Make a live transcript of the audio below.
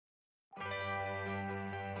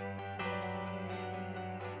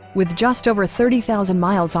With just over 30,000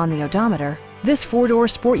 miles on the odometer, this four-door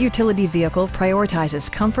sport utility vehicle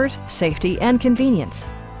prioritizes comfort, safety, and convenience.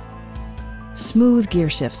 Smooth gear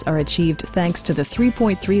shifts are achieved thanks to the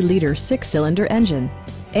 3.3-liter six-cylinder engine.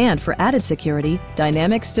 And for added security,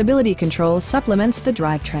 dynamic stability control supplements the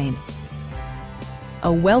drivetrain.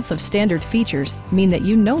 A wealth of standard features mean that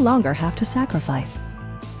you no longer have to sacrifice,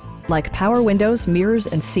 like power windows, mirrors,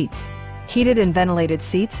 and seats, heated and ventilated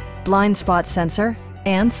seats, blind spot sensor,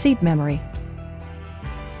 and seat memory.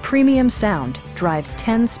 Premium sound drives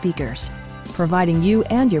 10 speakers, providing you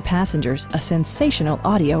and your passengers a sensational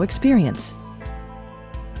audio experience.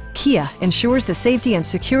 Kia ensures the safety and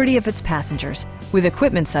security of its passengers with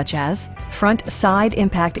equipment such as front side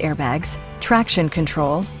impact airbags, traction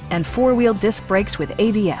control, and four-wheel disc brakes with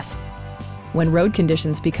ABS. When road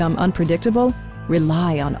conditions become unpredictable,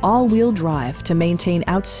 rely on all-wheel drive to maintain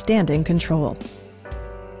outstanding control.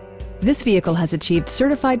 This vehicle has achieved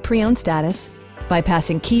certified pre-owned status by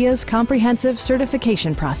passing Kia's comprehensive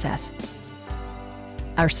certification process.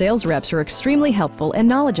 Our sales reps are extremely helpful and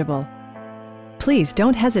knowledgeable. Please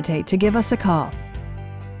don't hesitate to give us a call.